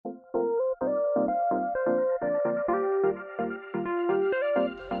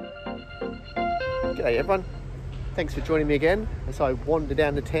G'day everyone, thanks for joining me again as I wander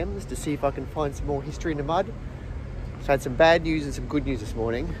down the Thames to see if I can find some more history in the mud. So I had some bad news and some good news this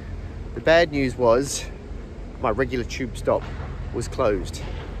morning. The bad news was my regular tube stop was closed,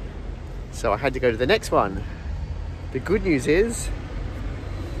 so I had to go to the next one. The good news is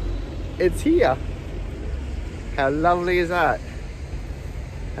it's here. How lovely is that?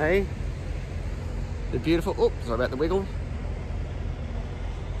 Hey, the beautiful, oops, sorry about the wiggle,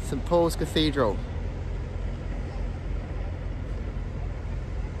 St. Paul's Cathedral.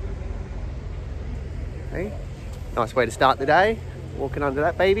 Hey, nice way to start the day, walking under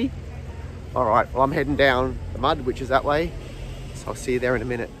that baby. All right, well I'm heading down the mud, which is that way, so I'll see you there in a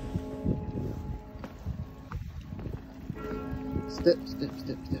minute. Step, step,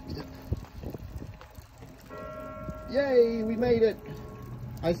 step, step, step. Yay, we made it.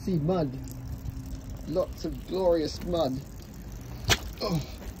 I see mud. Lots of glorious mud. Oh,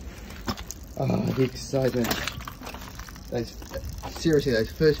 the excitement. Seriously, those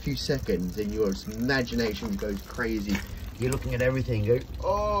first few seconds and your imagination goes crazy. You're looking at everything, you go,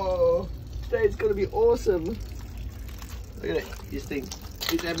 oh, today's gonna be awesome. Look at it, you just think,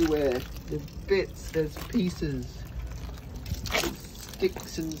 it's everywhere. There's bits, there's pieces, there's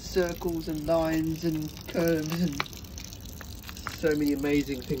sticks and circles and lines and curves and so many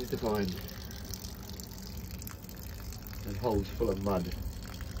amazing things to find. And holes full of mud.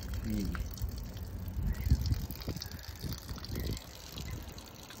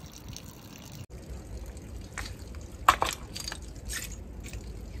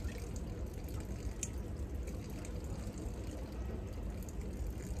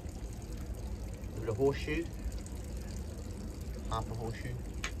 A horseshoe, half a horseshoe.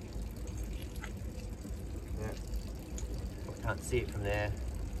 Yeah. Can't see it from there.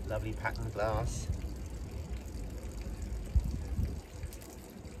 Lovely patterned glass.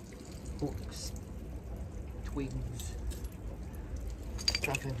 Hooks, twigs,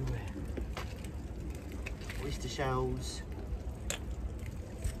 stuff everywhere. Oyster shells,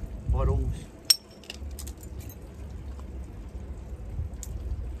 bottles.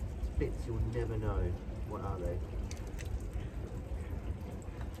 Bits you'll never know. What are they?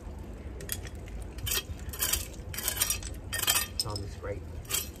 On the scrape.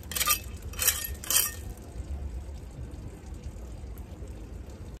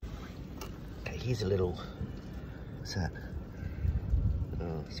 Okay, here's a little. What's that?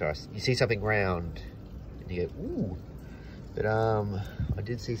 Oh, sorry. You see something round, and you go, ooh. But I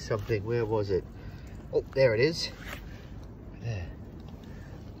did see something. Where was it? Oh, there it is. There.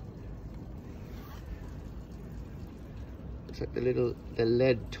 Like the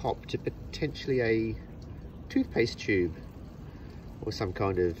lead top to potentially a toothpaste tube or some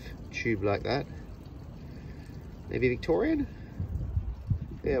kind of tube like that. Maybe Victorian?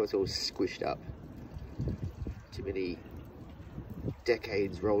 Yeah, it was all squished up. Too many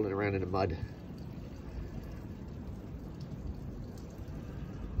decades rolling around in the mud.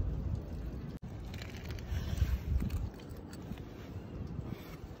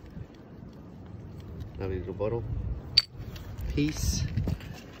 Lovely little bottle. Piece.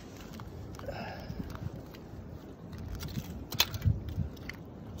 Gosh,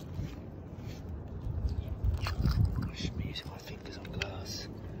 I'm using my fingers on glass.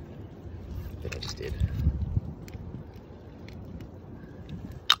 I think I just did.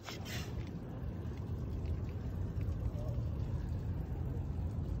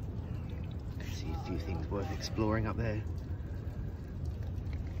 I see a few things worth exploring up there.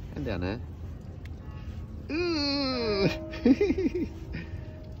 And down there. Ooh.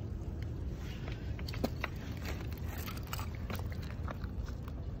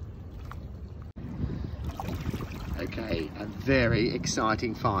 Okay, a very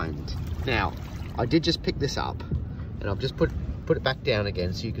exciting find. Now, I did just pick this up and I've just put it back down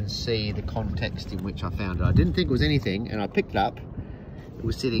again so you can see the context in which I found it. I didn't think it was anything and I picked it up. It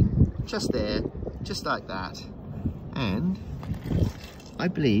was sitting just there, just like that. And I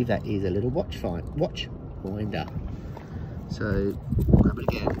believe that is a little watch winder. So grab it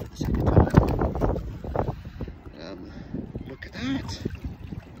again for the second time. Look at that.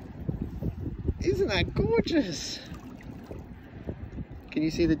 Isn't that gorgeous? Can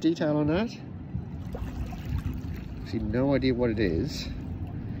you see the detail on that? Actually, no idea what it is,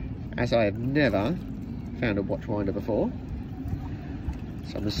 as I have never found a watch winder before.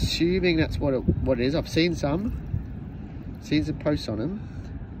 So I'm assuming that's what it is. I've seen some posts on them.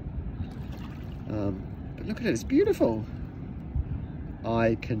 But look at it, it's beautiful.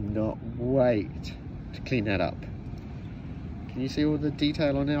 I cannot wait to clean that up. Can you see all the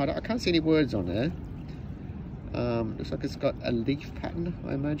detail on there? I can't see any words on there. Looks like it's got a leaf pattern,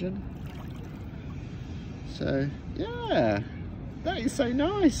 I imagine. So yeah, that is so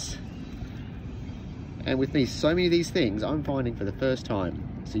nice. And with me, so many of these things I'm finding for the first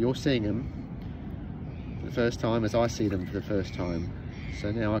time. So you're seeing them for the first time as I see them for the first time.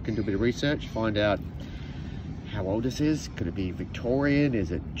 So now I can do a bit of research, find out how old this is. Could it be Victorian?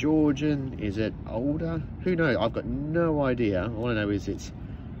 Is it Georgian? Is it older? Who knows? I've got no idea. All I know is it's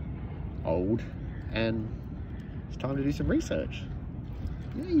old and it's time to do some research.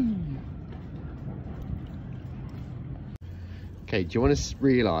 Yay. Okay, do you want to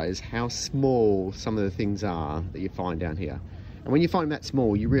realise how small some of the things are that you find down here? And when you find that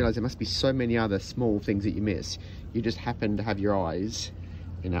small, you realise there must be so many other small things that you miss. You just happen to have your eyes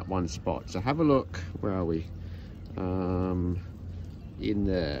in that one spot. So have a look. Where are we? In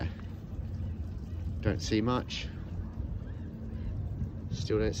there. Don't see much.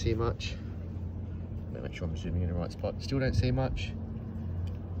 Still don't see much. Better make sure I'm zooming in the right spot. Still don't see much.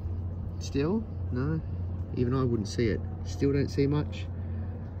 Still? No? Even I wouldn't see it. Still don't see much.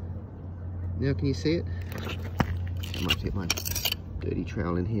 Now can you see it? I might get my dirty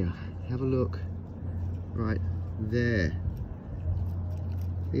trowel in here. Have a look. Right there.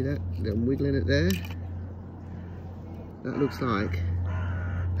 See that? Little wiggle in it there. That looks like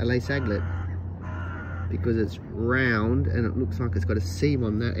a lace aglet because it's round and it looks like it's got a seam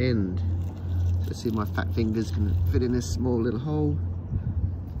on that end. So see, my fat fingers can fit in this small little hole.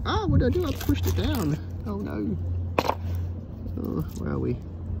 Ah, what did I do? I pushed it down. Oh no. Oh, where are we?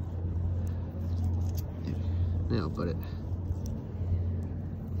 Now I've got it.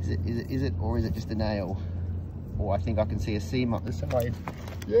 Is it, or is it just a nail? Oh, I think I can see a seam up the side.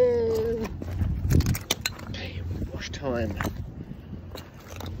 Yeah. Okay, wash time.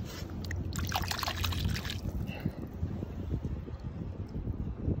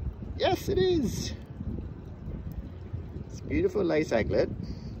 Yes, it is. It's a beautiful lace aglet,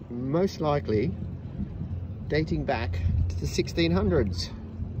 most likely dating back to the 1600s.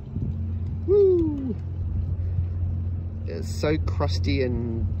 Woo! It's so crusty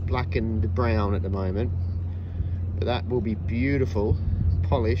and black and brown at the moment, but that will be beautiful,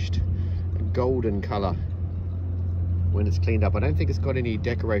 polished, golden colour when it's cleaned up. I don't think it's got any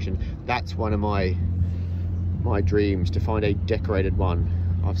decoration. That's one of my dreams, to find a decorated one.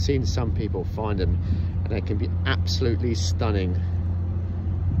 I've seen some people find them and they can be absolutely stunning.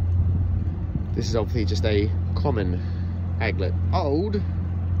 This is obviously just a common aglet. Old,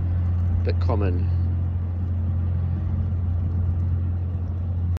 but common.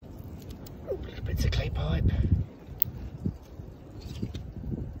 Little bits of clay pipe.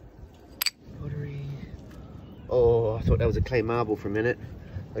 Pottery. Oh, I thought that was a clay marble for a minute.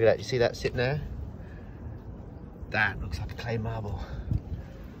 Look at that, you see that sitting there? That looks like a clay marble.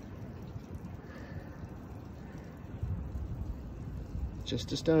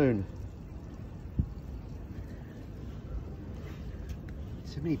 Just a stone.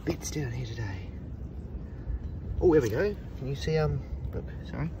 So many bits down here today. Oh, here we go. Can you see, look,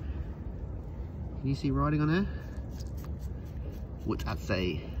 sorry. Can you see writing on there? What's that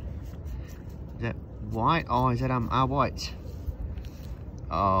say? Is that white? Oh, is that, white?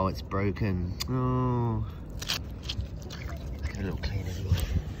 Oh, it's broken. Oh. Get a little clean anyway.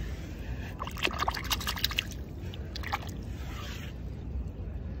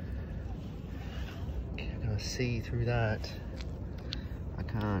 Can I see through that? I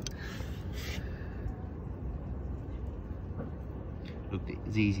can't. Look,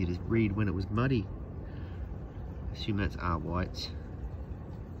 it's easy to read when it was muddy. I assume that's our whites.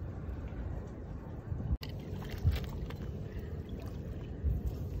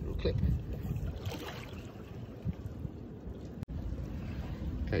 Little clip.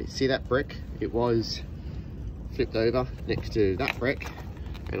 Okay, see that brick? It was flipped over next to that brick,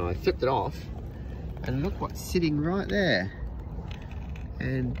 and I flipped it off, and look what's sitting right there.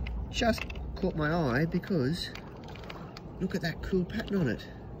 And just caught my eye because look at that cool pattern on it.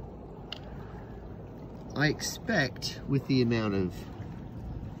 I expect with the amount of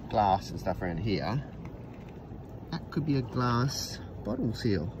glass and stuff around here, that could be a glass bottle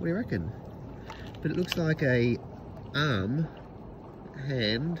seal. What do you reckon? But it looks like a arm,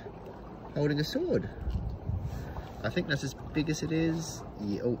 hand, holding a sword. I think that's as big as it is.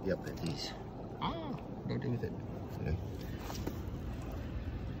 Yeah, oh, yep, it is. Ah, what do I do with it? Okay.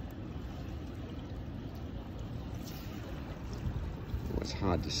 It's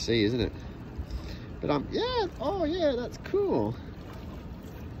hard to see, isn't it? But yeah, oh yeah, that's cool.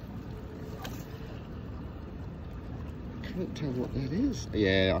 Can't tell what that is.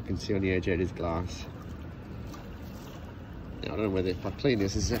 Yeah, I can see on the edge it is glass. Now I don't know whether if I clean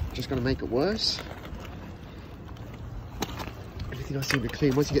this, is it just going to make it worse? Everything I seem to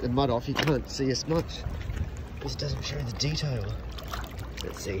clean, once you get the mud off, you can't see as much. This doesn't show the detail.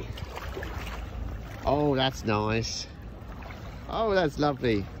 Let's see. Oh, that's nice. Oh, that's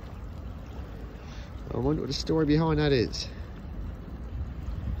lovely. I wonder what the story behind that is.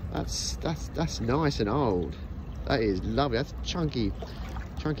 That's nice and old. That is lovely. That's a chunky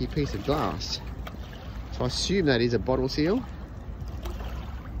piece of glass. So I assume that is a bottle seal,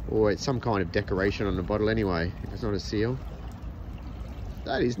 or it's some kind of decoration on the bottle anyway, if it's not a seal.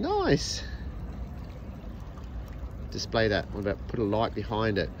 That is nice. Display that. What about put a light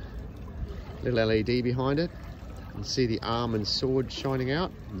behind it? Little LED behind it. And see the arm and sword shining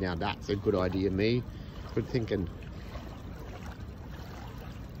out. Now that's a good idea, me. Good thinking.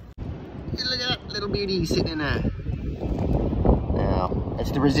 Look at that little beauty sitting in there. Now,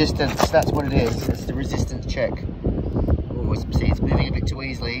 it's the resistance. That's what it is. It's the resistance check. Oh, see, it's moving a bit too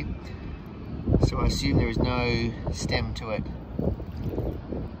easily. So I assume there is no stem to it.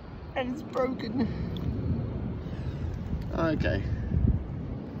 And it's broken. Okay.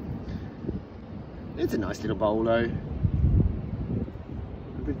 It's a nice little bowl though.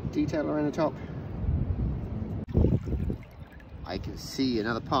 A bit of detail around the top. I can see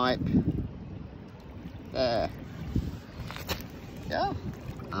another pipe. There. Yeah.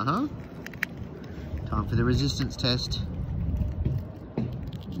 Uh-huh. Time for the resistance test. A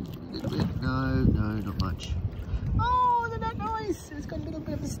little bit. No, not much. Oh, isn't that nice? It's got a little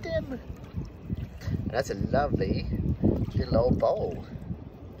bit of a stem. That's a lovely little old bowl.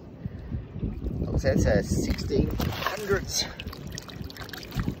 So that's a 1600s.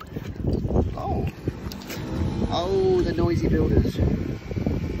 Oh. Oh, the noisy builders.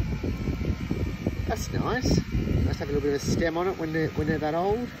 That's nice. Must have a little bit of a stem on it when they're that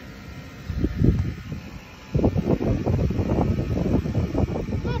old.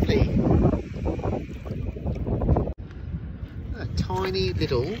 Lovely. A tiny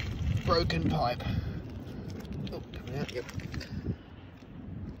little broken pipe. Oh, coming out, yep.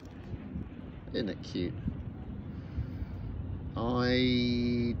 Isn't it cute?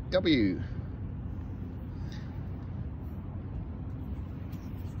 IW.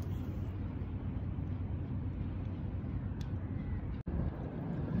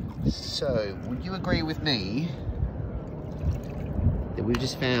 So, would you agree with me that we've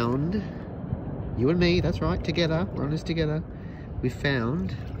just found, you and me, that's right, together, we're on this together, we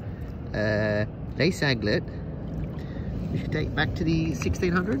found lace aglet, which should date back to the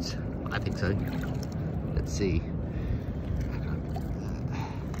 1600s? I think so. Let's see.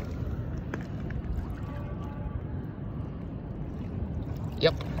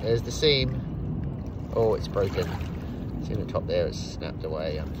 Yep, there's the seam. Oh, it's broken. See the top there, it's snapped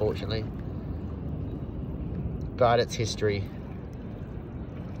away, unfortunately. But it's history.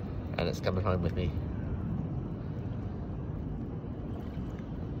 And it's coming home with me.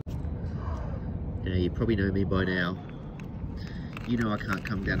 Now, you probably know me by now. You know I can't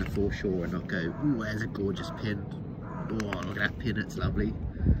come down a foreshore and not go, ooh, there's a gorgeous pin. Oh, look at that pin, it's lovely.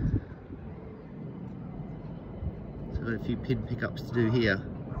 So I've got a few pin pickups to do here,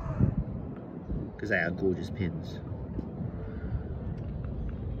 because they are gorgeous pins.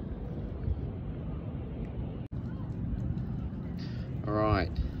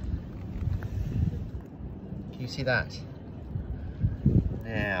 Alright. Can you see that?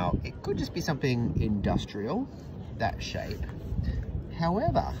 Now, it could just be something industrial, that shape.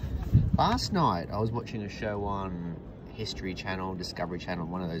 However, last night I was watching a show on History Channel, Discovery Channel,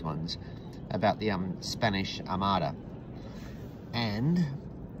 one of those ones, about the Spanish Armada. And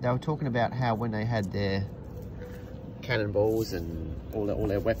they were talking about how when they had their cannonballs and all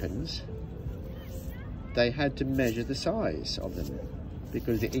their weapons, they had to measure the size of them,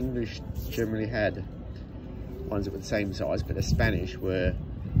 because the English generally had ones that were the same size, but the Spanish were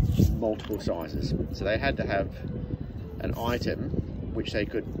multiple sizes. So they had to have an item which they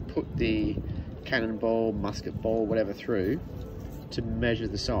could put the cannonball, musket ball, whatever through to measure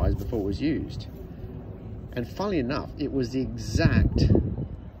the size before it was used. And funnily enough, it was the exact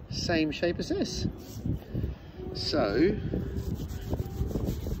same shape as this. So,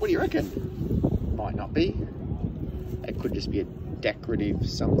 what do you reckon? Might not be. It could just be a decorative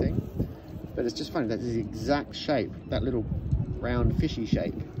something. But it's just funny, that is the exact shape, that little round fishy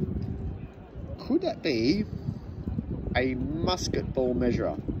shape. Could that be a musket ball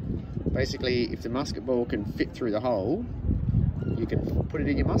measurer? Basically, if the musket ball can fit through the hole, you can put it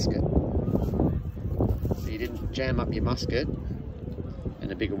in your musket. So you didn't jam up your musket, and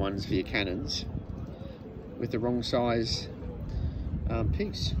the bigger ones for your cannons, with the wrong size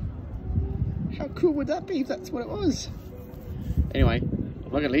piece. How cool would that be if that's what it was? Anyway, I'm not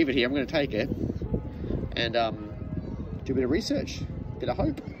going to leave it here, I'm going to take it and do a bit of research, a bit of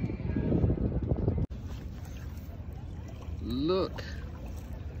hope. look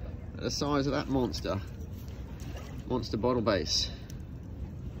at the size of that monster bottle base.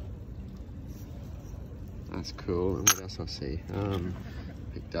 That's cool. And what else I see?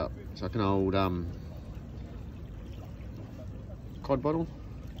 Picked up, it's like an old cod bottle,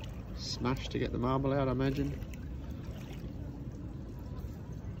 smashed to get the marble out, I imagine.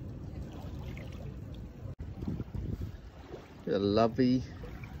 A lovely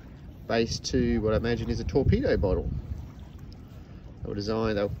base to what I imagine is a torpedo bottle. They were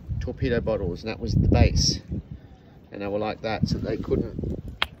designed, they were torpedo bottles, and that was the base. And they were like that, so they couldn't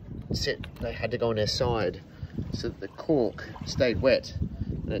sit, they had to go on their side so that the cork stayed wet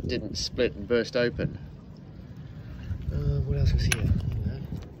and it didn't split and burst open. What else was here?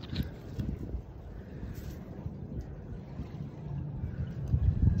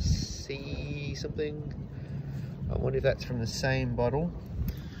 See something? I wonder if that's from the same bottle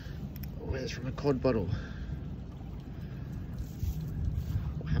or it's from a cod bottle.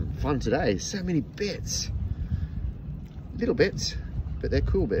 We're having fun today. So many bits. Little bits, but they're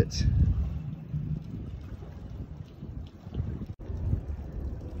cool bits.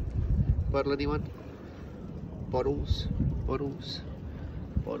 Bottle, anyone? Bottles, bottles,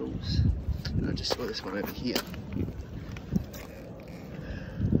 bottles. And I just saw this one over here.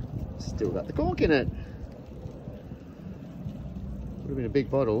 Still got the cork in it. Would have been a big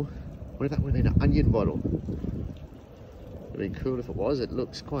bottle. What if that would have been an onion bottle? Would have been cool if it was. It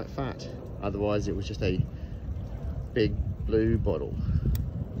looks quite fat. Otherwise it was just a big blue bottle.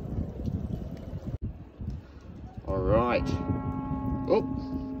 Alright. Oh!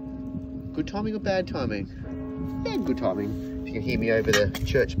 Good timing or bad timing? Yeah, good timing. If you can hear me over the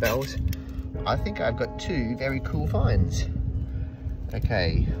church bells. I think I've got two very cool finds.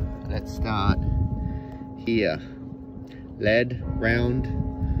 Okay, let's start here. Lead, round.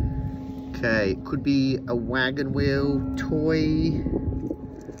 Okay, could be a wagon wheel toy.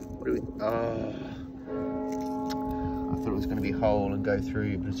 What do we, oh, I thought it was going to be whole and go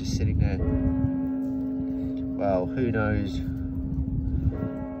through, but it's just sitting there. Well, who knows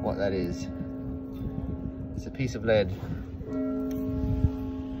what that is. It's a piece of lead.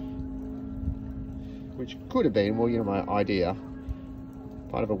 Which could have been, well, you know, my idea.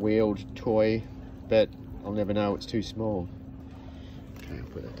 Part of a wheeled toy, but I'll never know, it's too small. Okay, I'll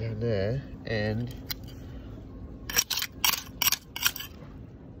put that down there, and...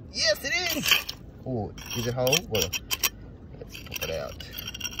 Yes, it is! Oh, is it whole? Well, let's pop it out.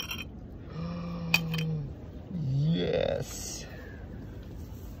 Yes!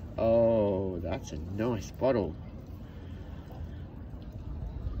 Oh, that's a nice bottle.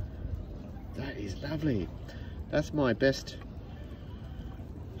 That is lovely. That's my best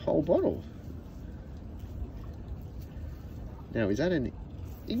whole bottle. Now, is that an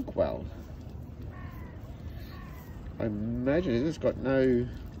inkwell? I imagine it's got no,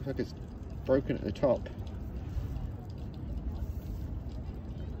 looks like it's broken at the top.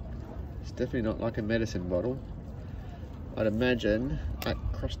 It's definitely not like a medicine bottle. I'd imagine that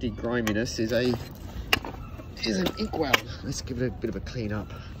crusty griminess is an inkwell. Let's give it a bit of a clean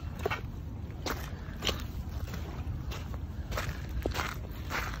up.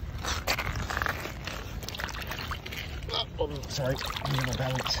 Oh, sorry, I'm in my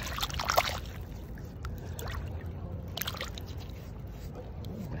balance.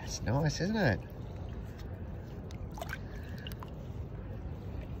 Ooh, that's nice, isn't it?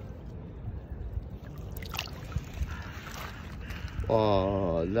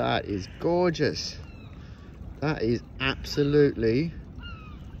 Oh, that is gorgeous. That is absolutely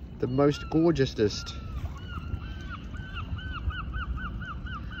the most gorgeousest.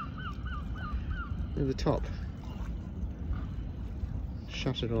 Look at the top.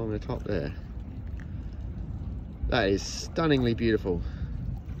 Shuttered along the top there. That is stunningly beautiful.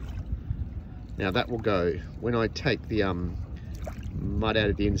 Now that will go. When I take the mud out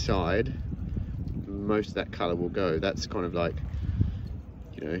of the inside, most of that colour will go. That's kind of like,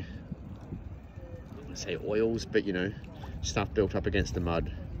 you know, I don't want to say oils, but you know, stuff built up against the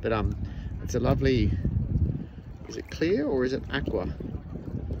mud. But it's a lovely, is it clear or is it aqua?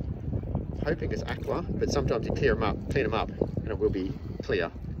 I'm hoping it's aqua, but sometimes you clean them up and it will be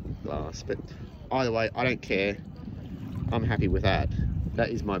clear glass. But either way, I don't care. I'm happy with that. That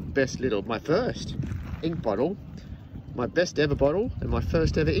is my best little, my first ink bottle, my best ever bottle, and my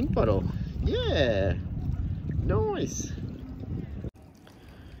first ever ink bottle. Yeah, nice.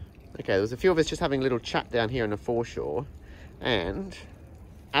 Okay, there was a few of us just having a little chat down here on the foreshore, and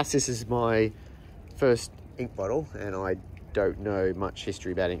as this is my first ink bottle, and I don't know much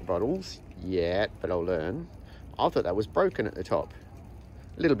history about ink bottles yet, but I'll learn. I thought that was broken at the top.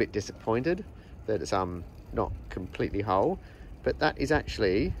 A little bit disappointed that it's not completely whole, but that is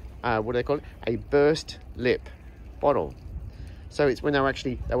actually, what do they call it? A burst lip bottle. So it's when they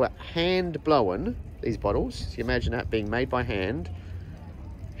were hand blown, these bottles. So you imagine that being made by hand,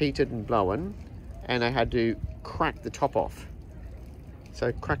 heated and blown, and they had to crack the top off.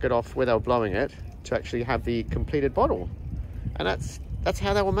 So crack it off where they were blowing it to actually have the completed bottle. And that's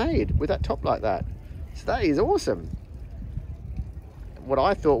how they were made, with that top like that. So that is awesome. What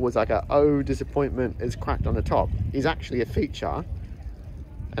I thought was like a, oh, disappointment is cracked on the top, is actually a feature.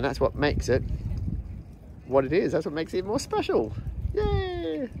 And that's what makes it what it is. That's what makes it even more special.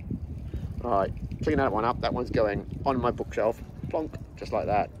 Yay! All right, clean that one up. That one's going on my bookshelf. Plonk, just like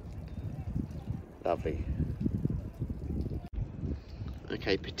that. Lovely.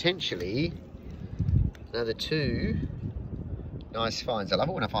 Okay, potentially another 2 nice finds. I love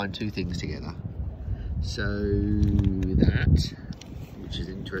it when I find 2 things together. So that, which is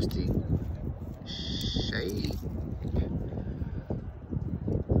interesting shape.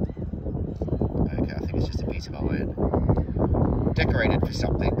 Okay, I think it's just a piece of iron. Decorated for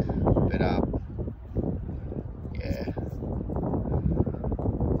something, but yeah.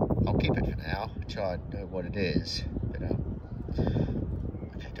 I'll keep it for now until I know what it is. But okay,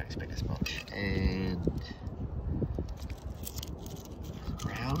 don't expect this much. And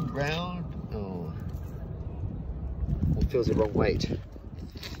round. Oh, it feels the wrong weight, and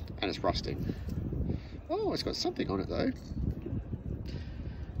it's rusting. Oh, it's got something on it though.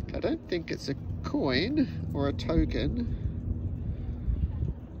 I don't think it's a coin or a token,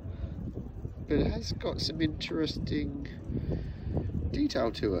 but it has got some interesting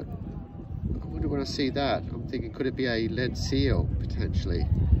detail to it. I wonder when I see that, I'm thinking, could it be a lead seal potentially?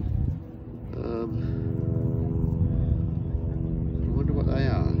 I wonder what they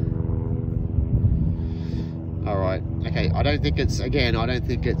are. All right, okay, I don't think it's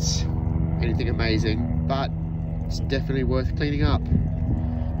anything amazing, but it's definitely worth cleaning up,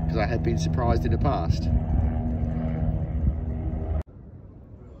 because I have been surprised in the past.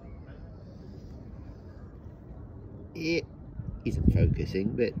 It isn't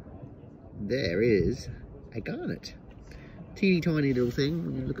focusing, but there is a garnet. Teeny tiny little thing.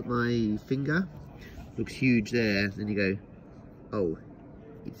 When you look at my finger, looks huge there. Then you go, oh,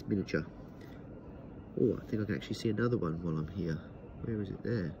 it's miniature. Oh, I think I can actually see another one while I'm here. Where is it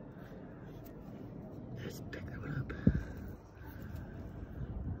there? Let's pick that one up.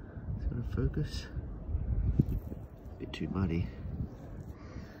 It's gonna focus. A bit too muddy.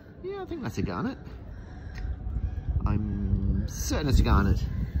 Yeah, I think that's a garnet. I'm certain it's a garnet.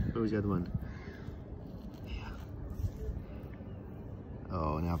 Where was the other one? Yeah.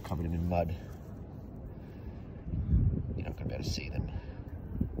 Oh, now I've covered them in mud. You're not going to be able to see them.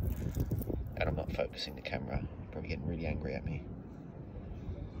 And I'm not focusing the camera. You're probably getting really angry at me.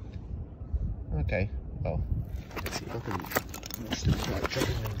 Okay, well, let's see if I can watch them without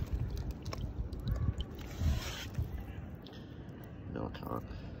dropping them. No, I can't.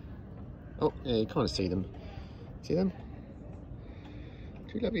 Oh, yeah, you kind of see them. See them?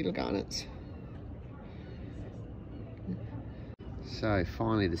 2 lovely little garnets. So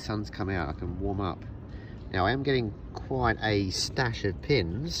finally the sun's come out, I can warm up. Now I am getting quite a stash of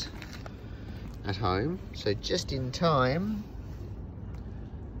pins at home, so just in time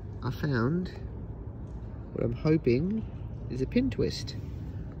I found what I'm hoping is a pin twist.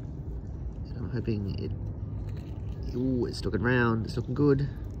 And I'm hoping ooh, it's looking round, it's looking good.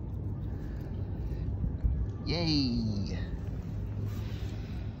 Yay!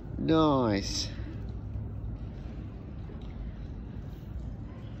 Nice.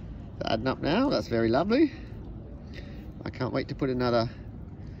 Adding up now, that's very lovely. I can't wait to put another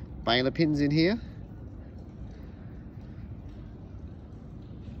bale of pins in here.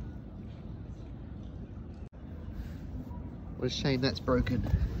 What a shame that's broken.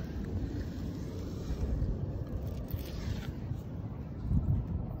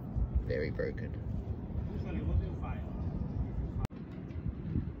 Very broken.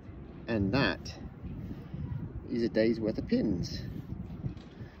 And that is a day's worth of pins.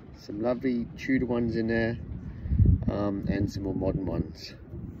 Some lovely Tudor ones in there, and some more modern ones.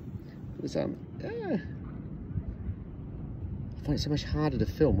 There's, I find it so much harder to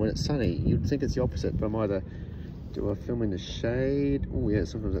film when it's sunny. You'd think it's the opposite, but I'm either, do I film in the shade? Oh yeah,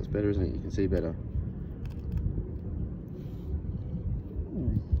 sometimes that's better, isn't it? You can see better.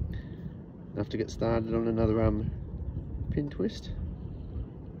 Enough to get started on another pin twist.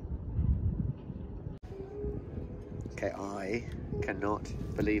 Okay, I cannot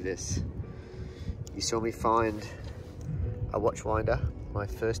believe this. You saw me find a watch winder, my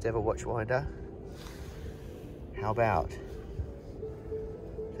first ever watch winder. How about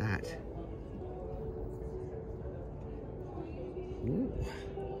that? Ooh.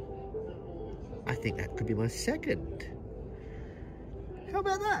 I think that could be my second. How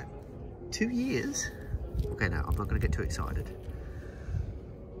about that? 2 years? Okay, no, I'm not going to get too excited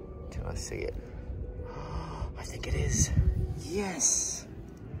till I see it. I think it is. Yes.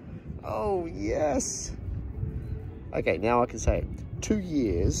 Oh, yes. Okay, now I can say it. 2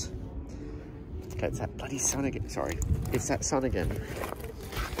 years. Okay, it's that bloody sun again. Sorry, it's that sun again.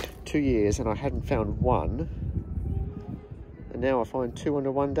 2 years and I hadn't found one. And now I find 2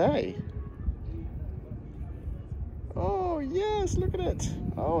 under 1 day. Oh, yes, look at it.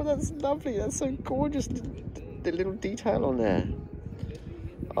 Oh, that's lovely. That's so gorgeous. The little detail on there.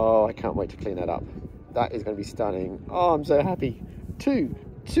 Oh, I can't wait to clean that up. That is going to be stunning. Oh, I'm so happy. Two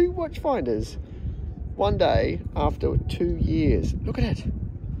watchfinders. 1 day after 2 years. Look at it.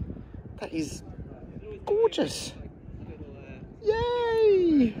 That is gorgeous.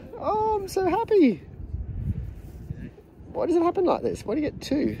 Yay! Oh, I'm so happy. Why does it happen like this? Why do you get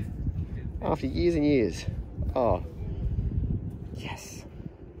 2 after years and years? Oh, yes.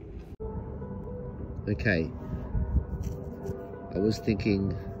 Okay. I was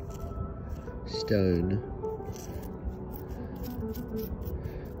thinking stone.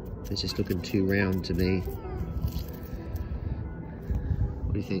 It's just looking too round to me.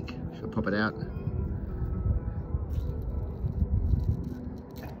 What do you think? Should I pop it out?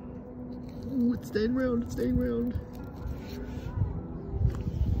 Ooh, it's staying round, it's staying round.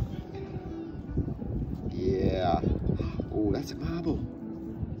 Yeah. Oh, that's a marble.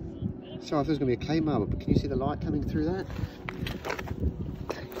 Sorry, I thought it was going to be a clay marble, but can you see the light coming through that?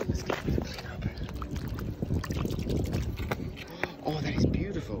 Okay, let's get it clean up. Oh, that is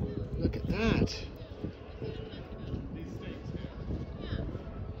beautiful. Look at that.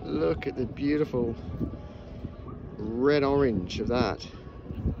 Look at the beautiful red orange of that.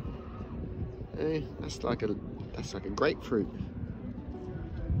 That's like a grapefruit.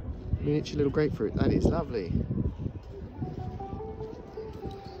 Miniature little grapefruit. That is lovely.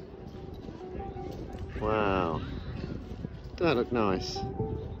 Wow. Doesn't that look nice?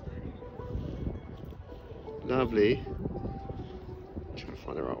 Lovely. Trying to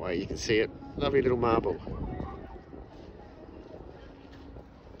find the right way. You can see it. Lovely little marble.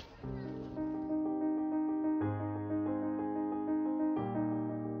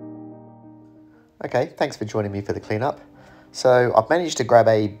 Okay, thanks for joining me for the cleanup. So I've managed to grab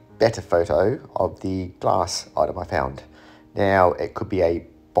a better photo of the glass item I found. Now it could be a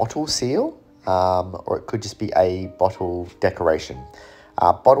bottle seal or it could just be a bottle decoration.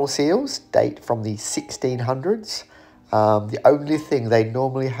 Bottle seals date from the 1600s. The only thing, they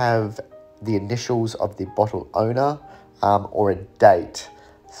normally have the initials of the bottle owner or a date.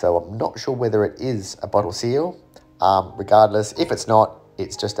 So I'm not sure whether it is a bottle seal. Regardless, if it's not,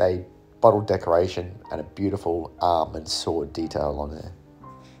 it's just a bottle decoration and a beautiful arm and sword detail on there.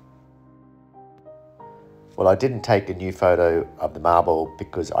 Well, I didn't take a new photo of the marble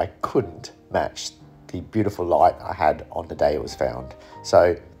because I couldn't match the beautiful light I had on the day it was found.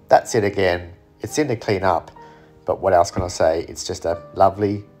 So that's it again. It's in the clean up, but what else can I say? It's just a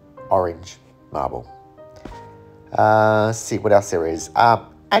lovely orange marble. Let's see what else there is.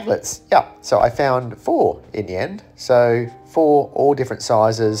 Aglets, yeah. So I found 4 in the end. So 4 all different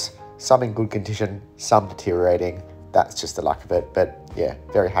sizes, some in good condition, some deteriorating. That's just the luck of it. But yeah,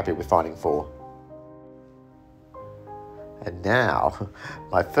 very happy with finding 4. And now,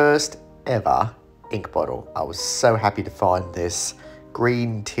 my first ever ink bottle. I was so happy to find this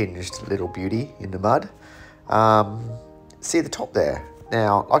green tinged little beauty in the mud. See the top there.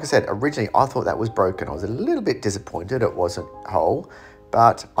 Now, like I said, originally I thought that was broken. I was a little bit disappointed it wasn't whole,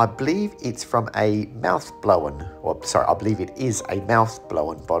 but I believe it's from a mouth blown, or sorry, I believe it is a mouth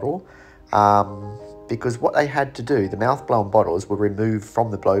blown bottle. Because what they had to do, the mouth blown bottles were removed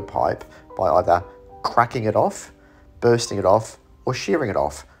from the blowpipe by either cracking it off, bursting it off, or shearing it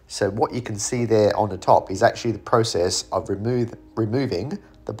off. So what you can see there on the top is actually the process of removing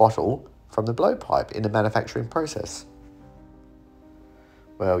the bottle from the blowpipe in the manufacturing process.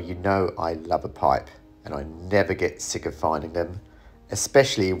 Well, you know I love a pipe and I never get sick of finding them,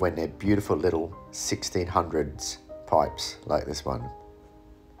 especially when they're beautiful little 1600s pipes like this one.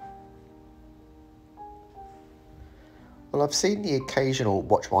 Well, I've seen the occasional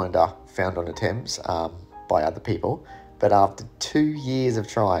watchwinder found on the Thames by other people, but after 2 years of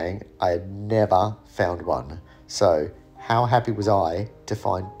trying, I had never found one. So how happy was I to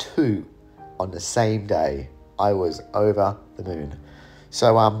find 2 on the same day? I was over the moon.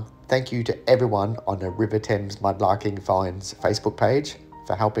 So thank you to everyone on the River Thames Mudlarking Finds Facebook page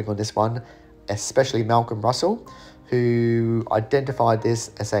for helping on this one, especially Malcolm Russell, who identified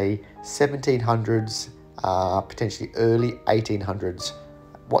this as a 1700s potentially early 1800s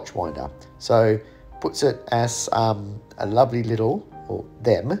watchwinder. So puts it as a lovely little, or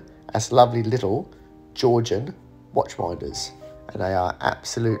them, as lovely little Georgian watchwinders. And they are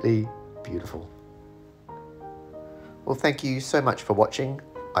absolutely beautiful. Well, thank you so much for watching.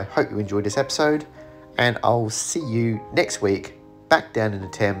 I hope you enjoyed this episode, and I'll see you next week back down in the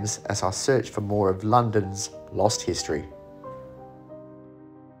Thames as I search for more of London's lost history.